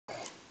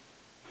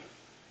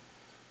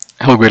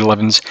Hello grade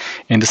 11s.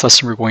 In this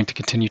lesson we're going to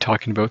continue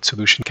talking about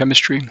solution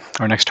chemistry.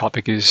 Our next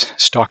topic is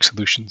stock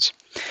solutions.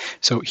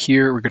 So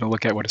here we're going to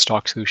look at what a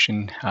stock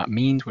solution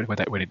means, what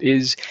it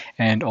is,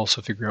 and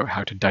also figure out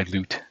how to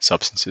dilute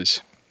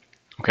substances.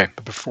 Okay,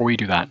 but before we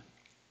do that,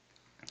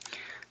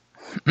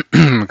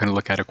 we're going to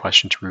look at a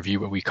question to review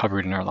what we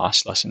covered in our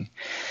last lesson.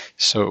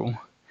 So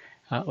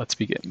let's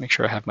begin. Make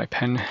sure I have my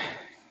pen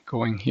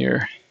going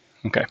here.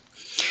 Okay.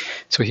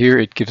 So here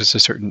it gives us a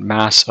certain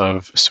mass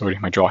of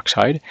sodium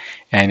hydroxide,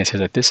 and it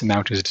says that this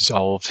amount is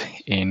dissolved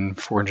in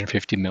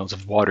 450 mils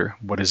of water.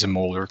 What is a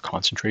molar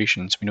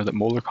concentration? So we know that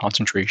molar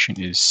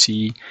concentration is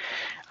C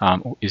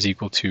is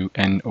equal to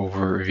N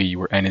over V,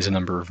 where N is the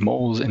number of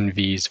moles and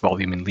V is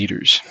volume in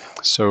liters.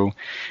 So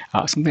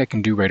something I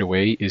can do right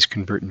away is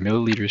convert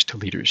milliliters to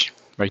liters.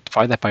 Right?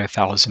 Divide that by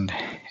 1,000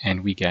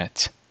 and we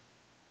get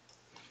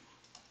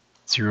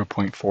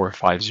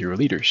 0.450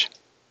 liters.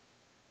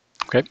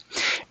 Okay,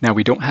 now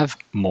we don't have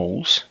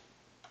moles,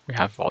 we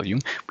have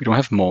volume, we don't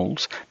have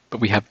moles, but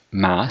we have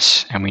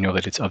mass, and we know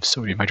that it's of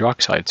sodium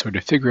hydroxide. So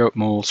to figure out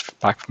moles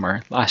back from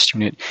our last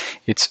unit,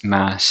 it's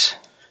mass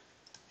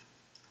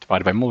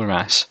divided by molar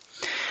mass,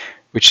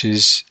 which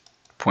is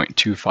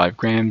 0.25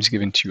 grams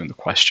given to you in the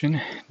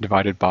question,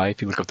 divided by,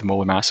 if you look up the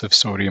molar mass of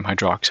sodium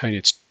hydroxide,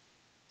 it's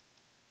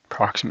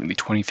approximately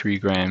 23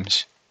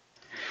 grams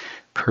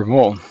per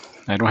mole.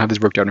 I don't have this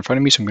worked out in front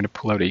of me, so I'm going to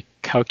pull out a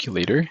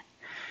calculator.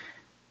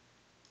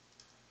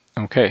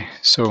 Okay,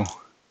 so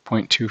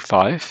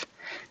 0.25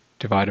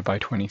 divided by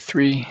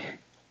 23,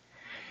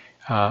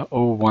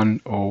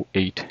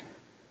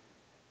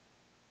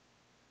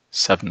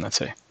 0.1087, let's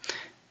say.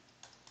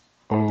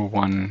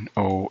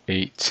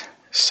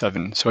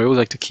 0.1087. So I always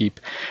like to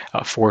keep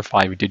 4 or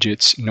 5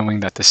 digits,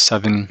 knowing that the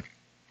 7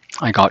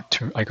 I got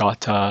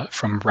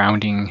from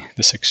rounding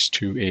the 6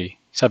 to a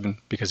 7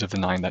 because of the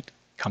 9 that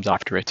comes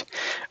after it.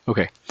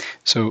 Okay,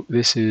 so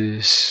this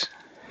is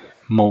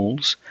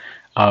moles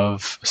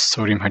of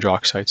sodium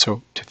hydroxide.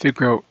 So to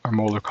figure out our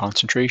molar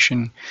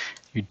concentration,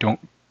 you don't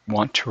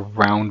want to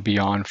round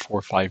beyond 4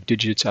 or 5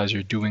 digits as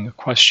you're doing a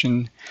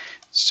question.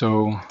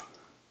 So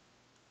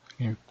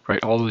you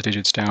write all the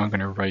digits down. I'm going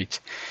to write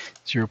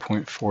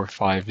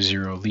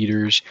 0.450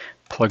 liters,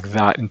 plug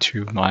that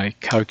into my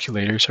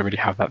calculator. So I already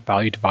have that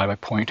value, divide by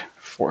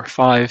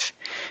 0.45,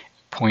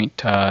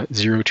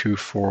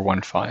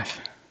 0.02415.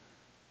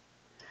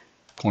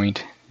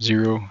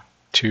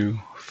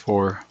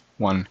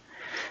 0.02415.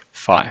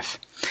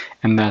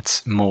 And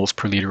that's moles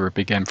per liter, or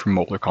big M for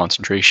molar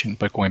concentration.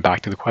 But going back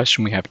to the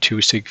question, we have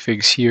 2 sig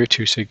figs here,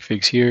 2 sig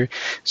figs here,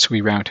 so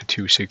we round to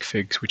 2 sig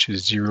figs, which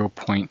is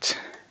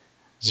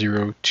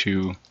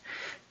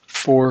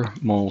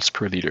 0.024 moles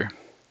per liter.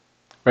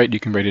 Right,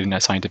 you can write it in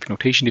a scientific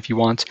notation if you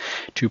want,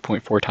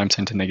 2.4 times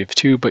 10 to negative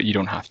 2, but you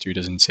don't have to, it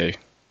doesn't say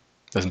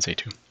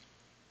 2.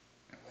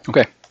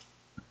 Okay,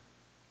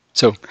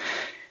 so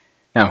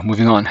now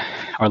moving on,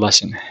 our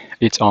lesson.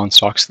 It's on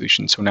stock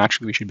solutions. So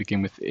naturally we should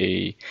begin with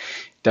a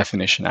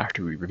definition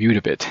after we reviewed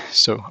a bit.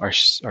 So our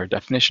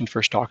definition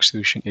for stock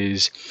solution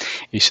is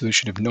a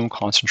solution of known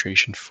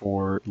concentration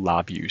for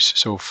lab use.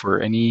 So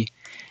for any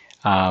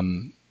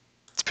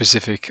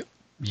specific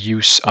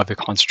use of a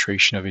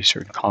concentration of a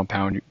certain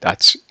compound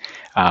that's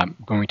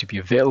going to be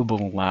available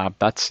in the lab,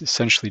 that's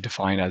essentially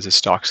defined as a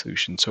stock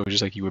solution. So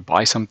just like you would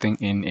buy something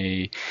in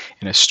a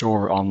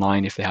store or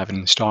online, if they have it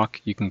in stock,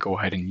 you can go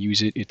ahead and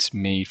use it. It's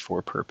made for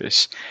a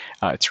purpose.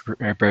 It's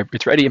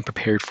ready and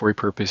prepared for a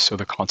purpose, so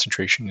the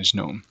concentration is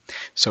known.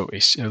 So a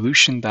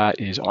solution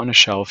that is on a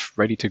shelf,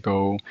 ready to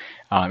go,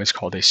 is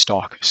called a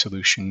stock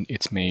solution.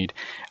 It's made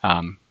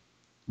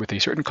with a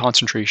certain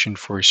concentration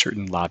for a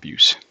certain lab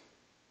use.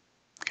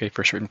 Okay,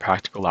 for certain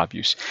practical lab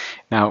use.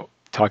 Now,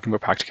 talking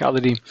about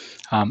practicality,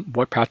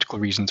 what practical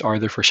reasons are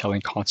there for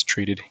selling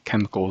concentrated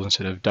chemicals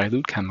instead of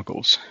dilute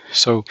chemicals?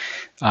 So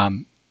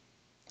you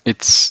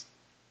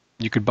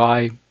could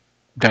buy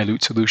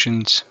dilute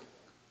solutions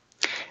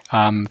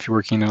if you're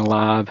working in a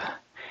lab,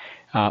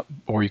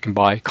 or you can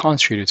buy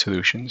concentrated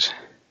solutions.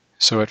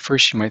 So at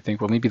first you might think,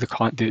 well, maybe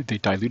the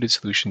diluted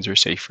solutions are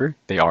safer.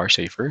 They are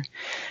safer.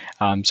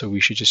 So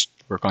we should just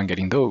work on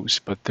getting those.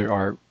 But there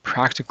are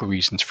practical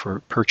reasons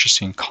for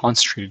purchasing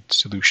concentrated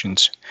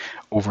solutions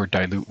over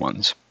dilute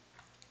ones.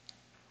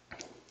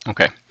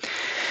 Okay,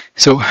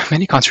 so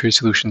many concentrated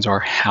solutions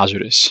are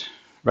hazardous,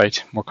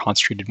 right? More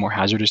concentrated, more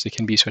hazardous they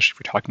can be, especially if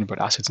we're talking about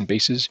acids and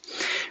bases.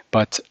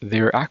 But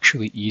they're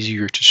actually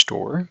easier to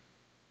store.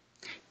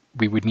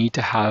 We would need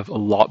to have a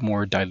lot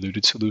more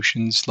diluted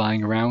solutions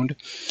lying around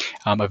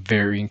of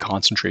varying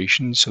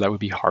concentrations, so that would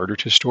be harder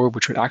to store,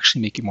 which would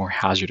actually make it more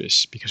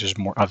hazardous because there's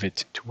more of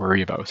it to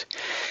worry about.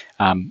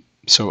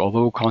 So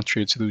although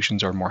concentrated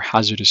solutions are more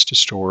hazardous to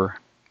store,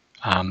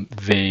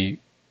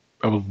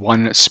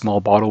 one small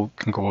bottle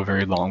can go a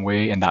very long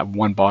way, and that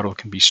one bottle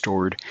can be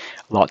stored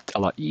a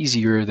lot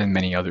easier than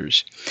many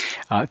others.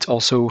 It's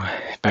also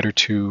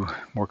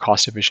more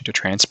cost efficient to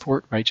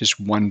transport, right? Just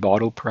one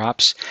bottle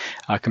perhaps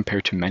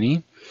compared to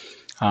many.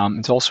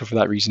 It's also for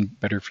that reason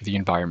better for the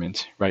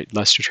environment, right?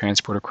 Less to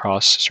transport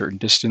across a certain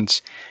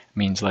distance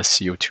means less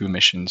CO2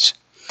 emissions.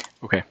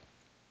 Okay,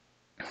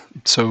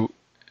 so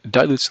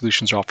dilute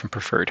solutions are often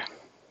preferred,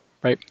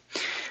 right,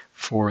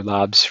 for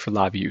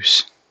lab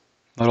use.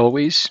 Not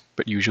always,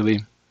 but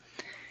usually.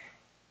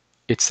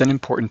 It's then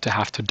important to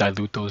have to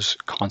dilute those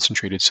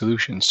concentrated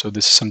solutions. So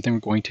this is something we're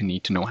going to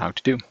need to know how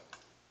to do.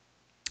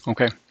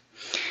 Okay,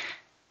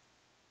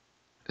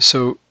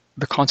 so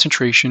the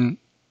concentration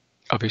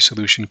of a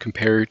solution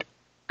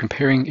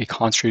comparing a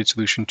concentrated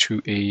solution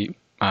to a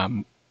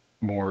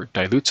more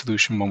dilute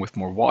solution, one with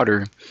more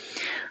water,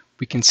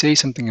 we can say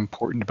something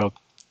important about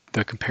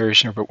the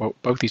comparison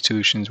about these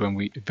solutions when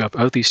we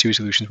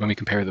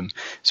compare them.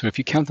 So if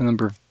you count the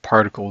number of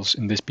particles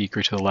in this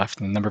beaker to the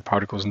left and the number of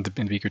particles in the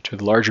beaker to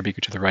the larger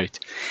beaker to the right,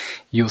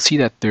 you'll see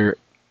that they're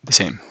the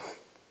same.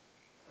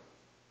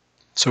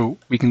 So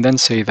we can then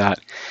say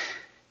that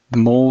the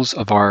moles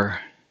in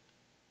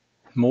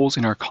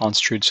our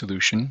concentrated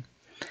solution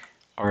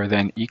are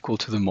then equal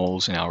to the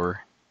moles in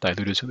our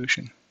diluted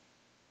solution.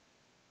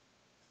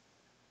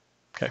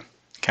 Okay,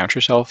 count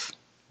yourself.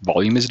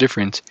 Volume is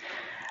different.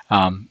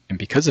 And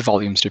because the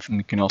volume is different,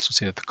 we can also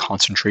say that the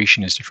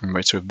concentration is different,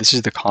 right? So if this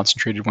is the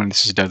concentrated one,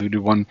 this is a diluted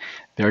one,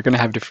 they're going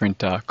to have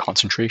different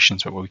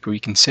concentrations. But what we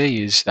can say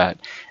is that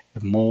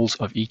the moles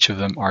of each of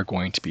them are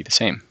going to be the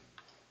same.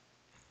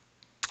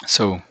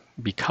 So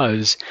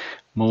because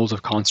moles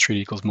of concentrate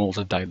equals moles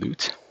of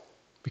dilute,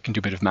 we can do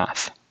a bit of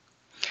math.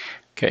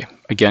 Okay,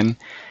 again,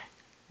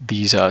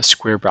 these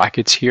square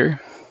brackets here,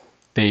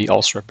 they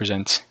also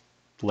represent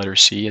the letter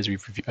C as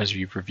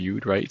we've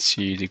reviewed, right?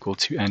 C is equal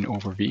to N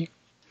over V.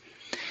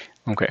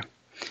 Okay,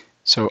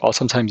 so I'll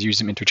sometimes use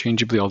them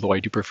interchangeably, although I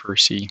do prefer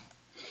C.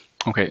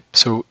 Okay,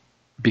 so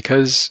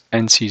because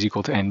NC is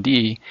equal to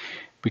ND,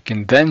 we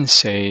can then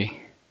say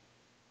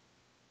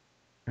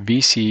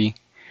VC,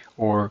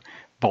 or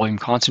volume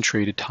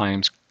concentrated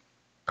times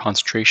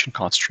concentration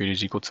concentrated,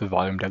 is equal to the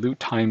volume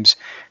dilute times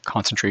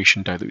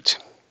concentration dilute.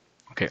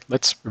 Okay,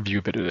 let's review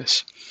a bit of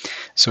this.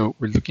 So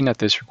we're looking at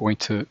this. We're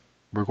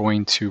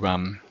going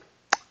to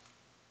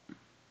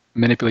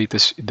manipulate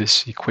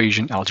this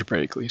equation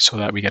algebraically so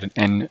that we get an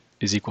n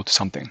is equal to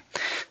something.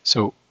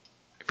 So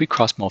if we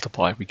cross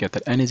multiply, we get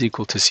that n is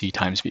equal to C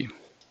times V.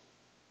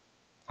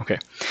 Okay,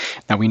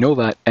 now we know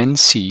that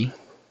NC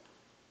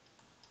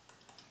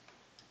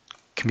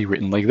can be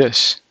written like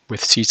this,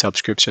 with C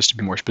subscripts just to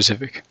be more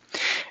specific.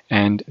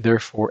 And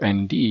therefore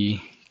ND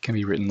can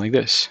be written like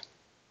this.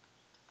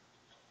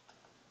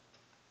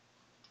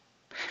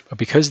 But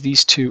because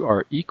these two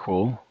are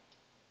equal,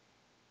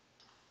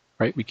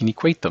 right, we can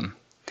equate them.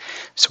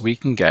 So we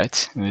can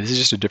get, and this is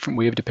just a different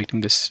way of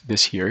depicting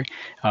this here,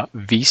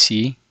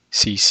 VC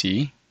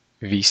CC,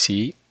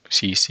 VC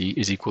CC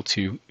is equal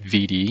to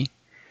VD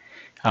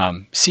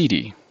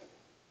CD.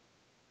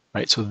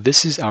 Right, so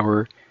this is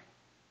our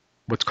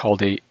what's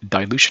called a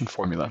dilution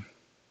formula.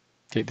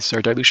 Okay, this is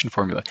our dilution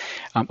formula,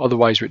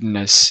 otherwise written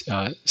as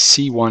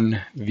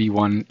C1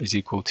 V1 is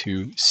equal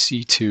to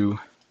C2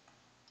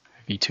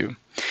 V2,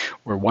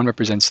 where 1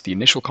 represents the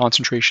initial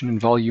concentration and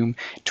volume,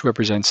 2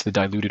 represents the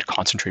diluted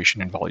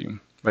concentration and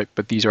volume, right?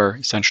 But these are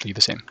essentially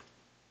the same.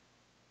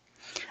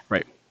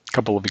 Right, a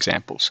couple of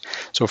examples.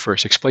 So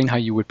first, explain how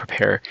you would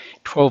prepare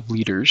 12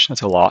 liters,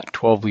 that's a lot,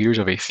 12 liters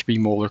of a 3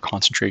 molar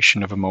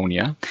concentration of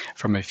ammonia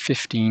from a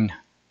 15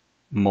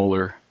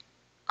 molar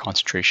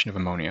concentration of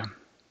ammonia.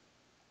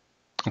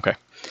 Okay,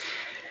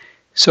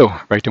 so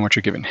write down what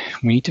you're given.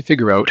 We need to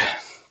figure out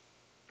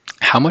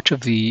how much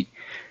of the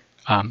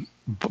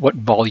what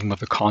volume of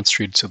the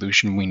concentrated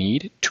solution we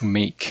need to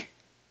make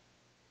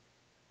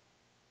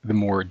the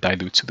more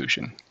dilute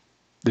solution.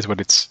 This is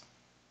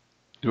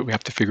what we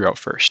have to figure out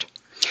first.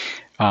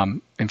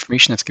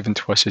 Information that's given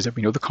to us is that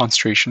we know the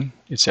concentration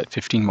is at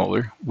 15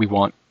 molar. We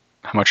want,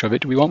 how much of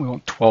it do we want? We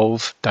want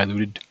 12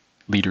 diluted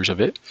liters of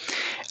it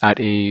at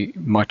a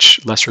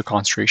much lesser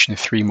concentration, a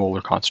 3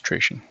 molar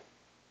concentration.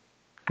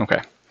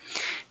 Okay,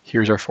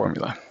 here's our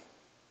formula.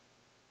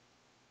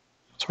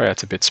 Sorry,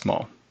 that's a bit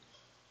small.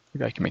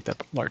 Maybe I can make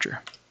that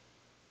larger.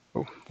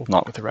 Oh, well,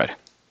 not with the red.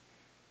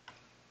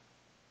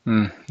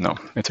 No,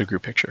 it's a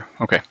group picture.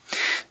 Okay,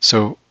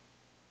 so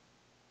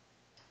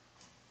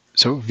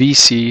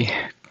VC,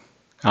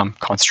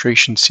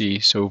 concentration C,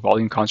 so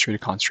volume concentrated,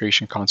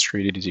 concentration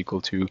concentrated is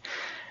equal to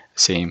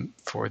same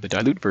for the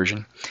dilute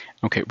version.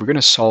 Okay, we're going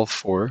to solve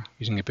for,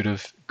 using a bit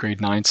of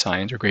grade 9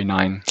 science or grade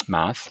 9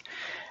 math,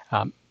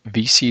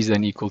 VC is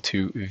then equal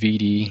to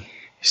VD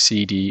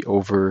CD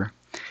over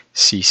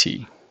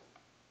CC.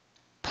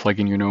 Plug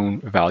in your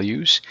known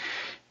values,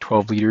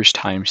 12 liters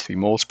times 3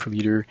 moles per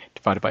liter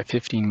divided by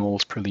 15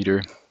 moles per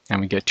liter,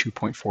 and we get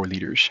 2.4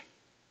 liters.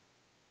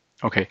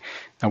 Okay,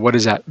 now what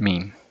does that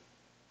mean?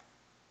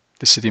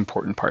 This is the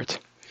important part.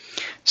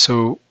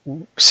 So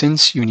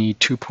since you need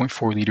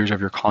 2.4 liters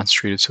of your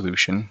concentrated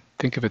solution,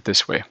 think of it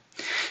this way.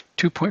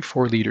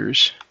 2.4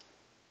 liters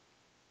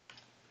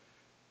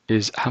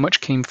is how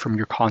much came from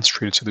your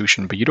concentrated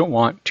solution, but you don't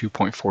want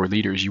 2.4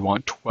 liters, you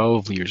want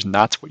 12 liters, and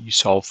that's what you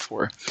solve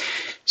for.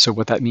 So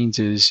what that means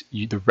is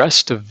the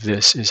rest of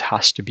this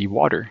has to be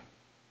water.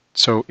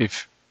 So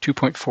if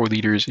 2.4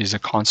 liters is a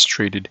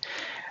concentrated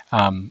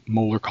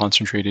molar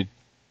concentrated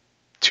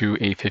to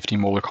a 50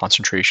 molar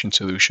concentration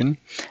solution.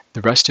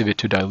 The rest of it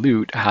to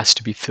dilute has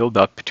to be filled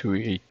up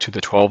to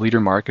the 12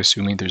 liter mark,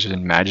 assuming there's an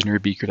imaginary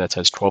beaker that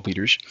says 12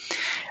 liters.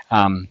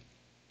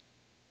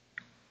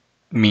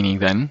 Meaning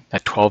then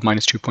that 12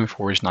 minus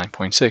 2.4 is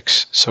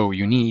 9.6. So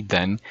you need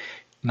then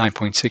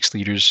 9.6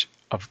 liters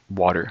of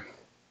water.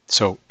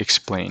 So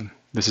explain.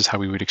 This is how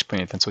we would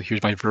explain it then. So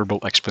here's my verbal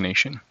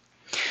explanation.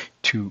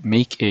 To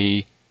make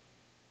a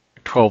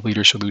 12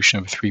 liter solution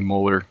of 3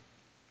 molar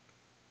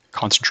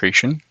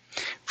concentration,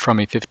 from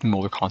a 50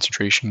 molar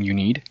concentration, you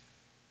need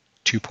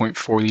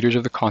 2.4 liters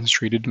of the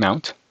concentrated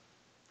amount.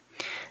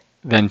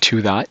 Then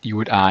to that, you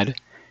would add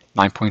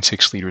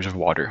 9.6 liters of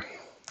water.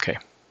 Okay.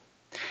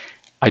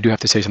 I do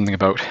have to say something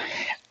about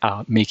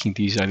making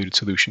these diluted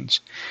solutions.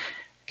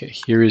 Okay,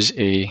 here is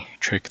a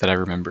trick that I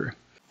remember.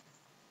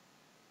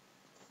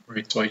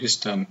 Right, so I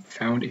just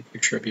found a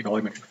picture of a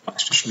volumetric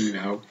flask to show you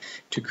how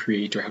to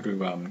create or how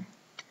to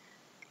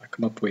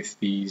come up with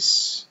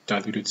these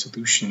diluted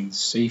solutions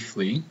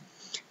safely.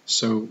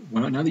 So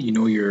now that you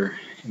know your,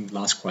 in the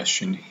last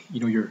question, you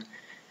know your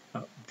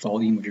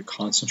volume of your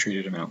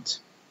concentrated amount,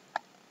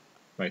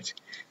 right?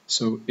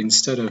 So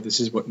instead of, this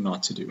is what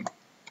not to do.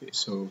 Okay,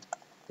 so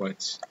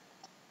what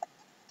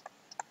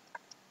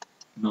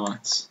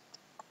not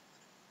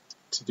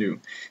to do.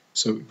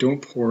 So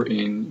don't pour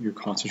in your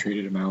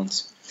concentrated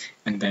amount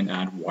and then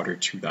add water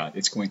to that.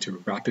 It's going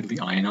to rapidly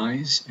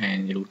ionize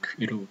and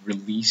it'll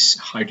release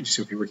hydrogen.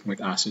 So if you're working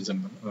with acids,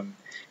 I'm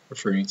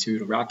referring to,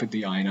 it'll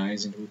rapidly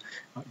ionize and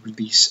it'll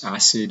release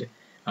acid,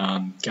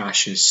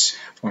 gaseous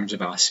forms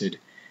of acid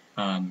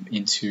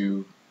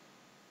into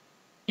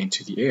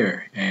the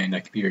air, and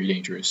that can be very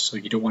dangerous. So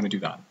you don't want to do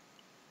that.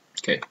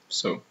 Okay,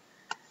 so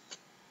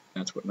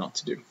that's what not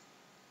to do.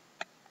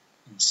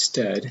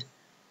 Instead,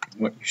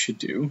 what you should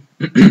do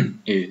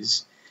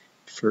is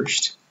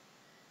first,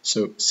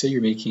 so say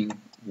you're making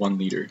 1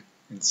 liter,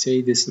 and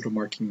say this little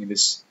marking in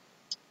this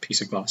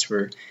piece of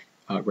glassware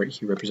right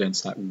here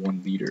represents that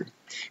 1 liter.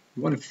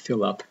 You want to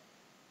fill up,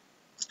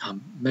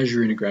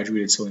 measure in a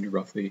graduated cylinder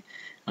roughly.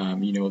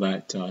 You know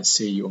that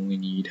say you only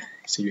need,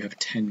 say you have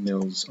 10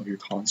 mils of your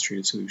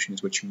concentrated solution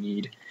is what you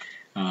need.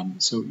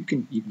 So you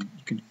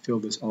can fill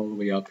this all the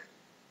way up,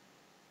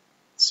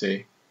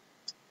 say,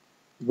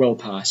 well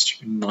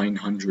past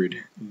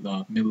 900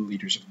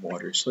 milliliters of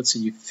water. So let's say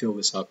you fill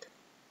this up,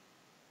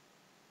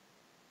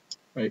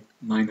 right,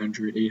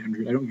 900,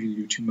 800, I don't usually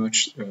do too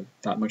much,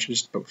 that much,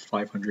 just about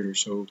 500 or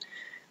so,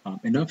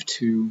 enough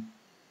to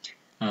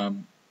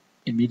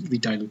immediately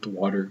dilute the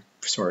water,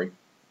 sorry,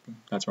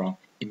 that's wrong,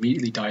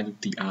 immediately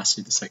dilute the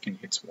acid the second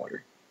it hits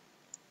water,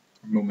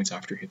 or moments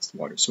after it hits the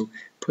water. So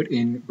put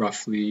in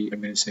roughly,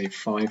 I'm going to say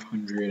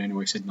 500, I know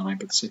I said 9,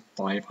 but let's say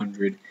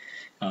 500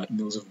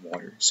 mils of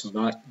water.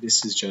 So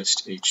this is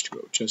just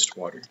H2O, just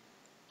water.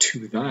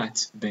 To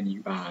that, then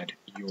you add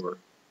your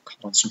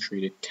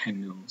concentrated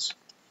 10 mils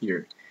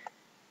here,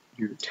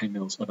 your 10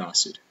 mils of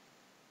acid.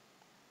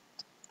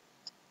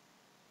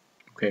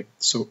 Okay,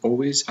 so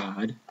always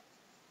add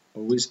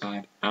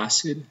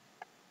acid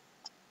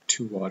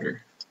to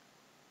water.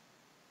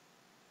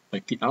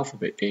 Like the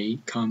alphabet, A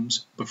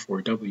comes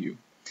before W.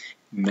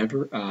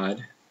 Never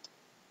add,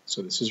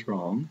 so this is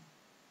wrong,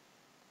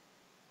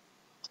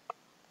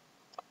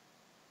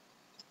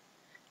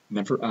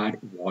 never add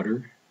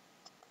water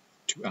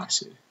to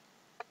acid.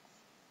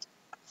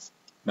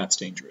 That's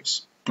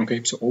dangerous.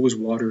 Okay, so always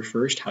water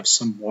first, have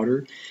some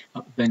water,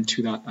 then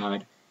to that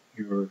add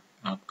your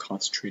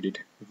concentrated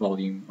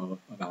volume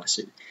of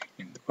acid.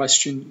 In the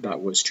question,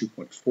 that was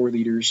 2.4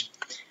 liters.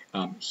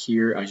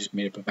 Here, I just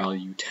made up a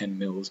value, 10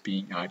 mils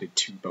being added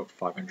to about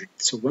 500.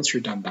 So once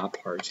you're done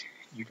that part,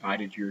 you've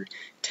added your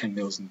 10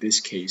 mils in this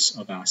case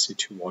of acid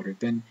to water,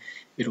 then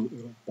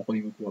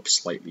volume will go up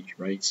slightly,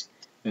 right?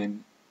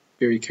 Then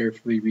very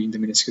carefully reading the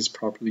meniscus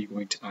properly, you're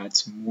going to add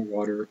some more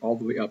water all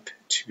the way up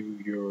to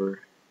your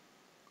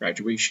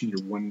graduation,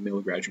 your 1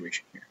 mil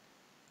graduation here.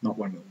 Not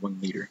 1 mil, 1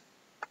 liter.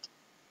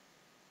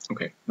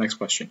 Okay, next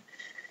question.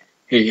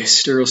 A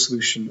sterile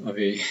solution of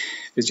a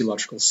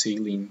physiological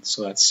saline,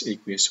 so that's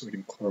aqueous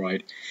sodium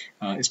chloride,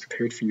 is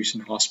prepared for use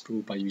in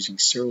hospital by using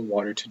sterile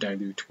water to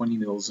dilute 20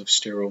 mils of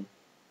sterile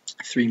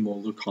 3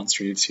 molar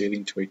concentrated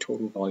saline to a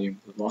total volume.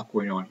 There's a lot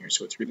going on here,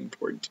 so it's really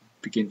important to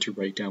begin to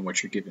write down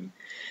what you're given.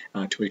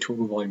 To a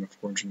total volume of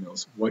 400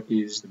 mils. What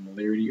is the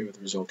molarity of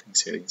the resulting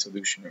saline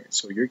solution? Right,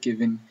 so you're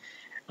given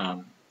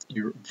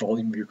your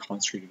volume of your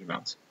concentrated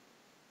amount.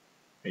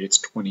 Right, it's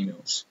 20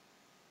 mils.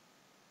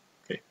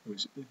 Okay,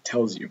 it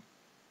tells you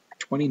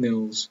 20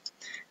 mils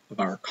of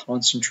our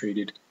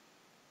concentrated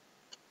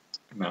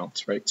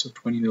amount, right? So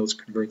 20 mils,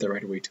 convert that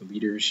right away to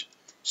liters,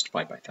 just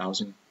divide by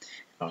 1,000.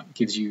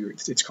 Gives you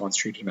its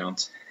concentrated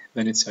amount.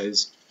 Then it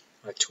says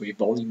to a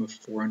volume of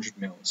 400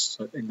 mils.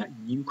 So in that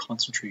new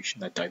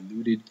concentration, that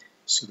diluted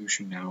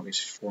solution now is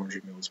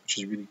 400 mils, which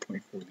is really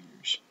 0.4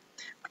 liters.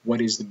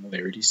 What is the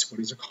molarity? So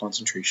what is the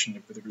concentration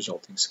of the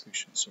resulting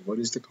solution? So what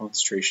is the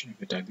concentration of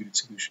the diluted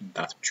solution?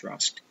 That's what you're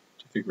asked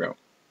to figure out.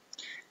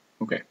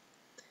 Okay,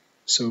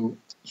 so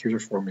here's our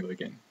formula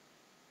again.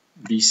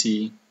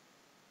 VC,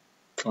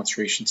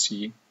 concentration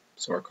C,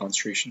 so our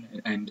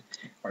concentration end,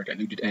 our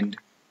diluted end,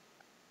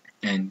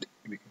 and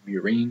we can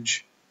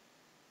rearrange,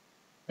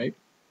 right?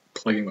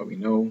 Plug in what we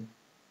know.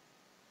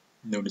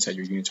 Notice that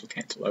your units will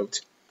cancel out.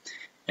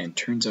 And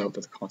turns out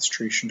that the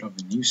concentration of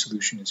the new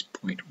solution is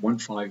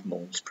 0.15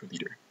 moles per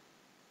liter.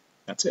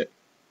 That's it.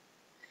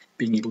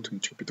 Being able to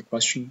interpret the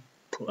question,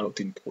 pull out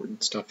the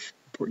important stuff,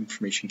 important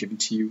information given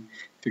to you,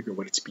 figure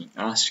what it's being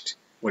asked,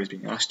 what is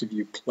being asked of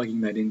you,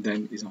 plugging that in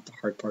then is not the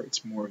hard part,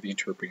 it's more of the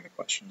interpreting the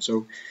question.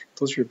 So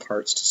those are your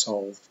parts to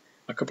solve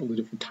a couple of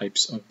different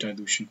types of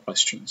dilution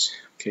questions.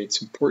 Okay,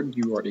 it's important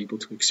you are able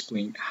to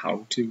explain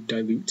how to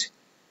dilute.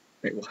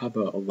 Right, we'll have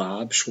a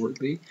lab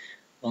shortly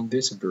on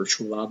this, a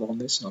virtual lab on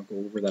this, and I'll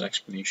go over that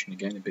explanation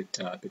again a bit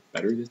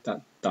better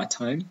that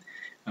time,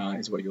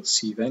 is what you'll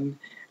see then.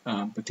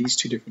 But these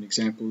two different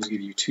examples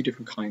give you two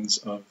different kinds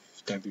of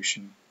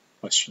dilution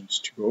questions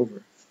to go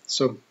over.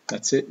 So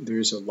that's it.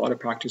 There's a lot of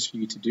practice for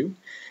you to do.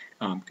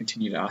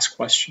 Continue to ask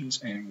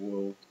questions, and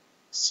we'll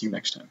see you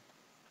next time.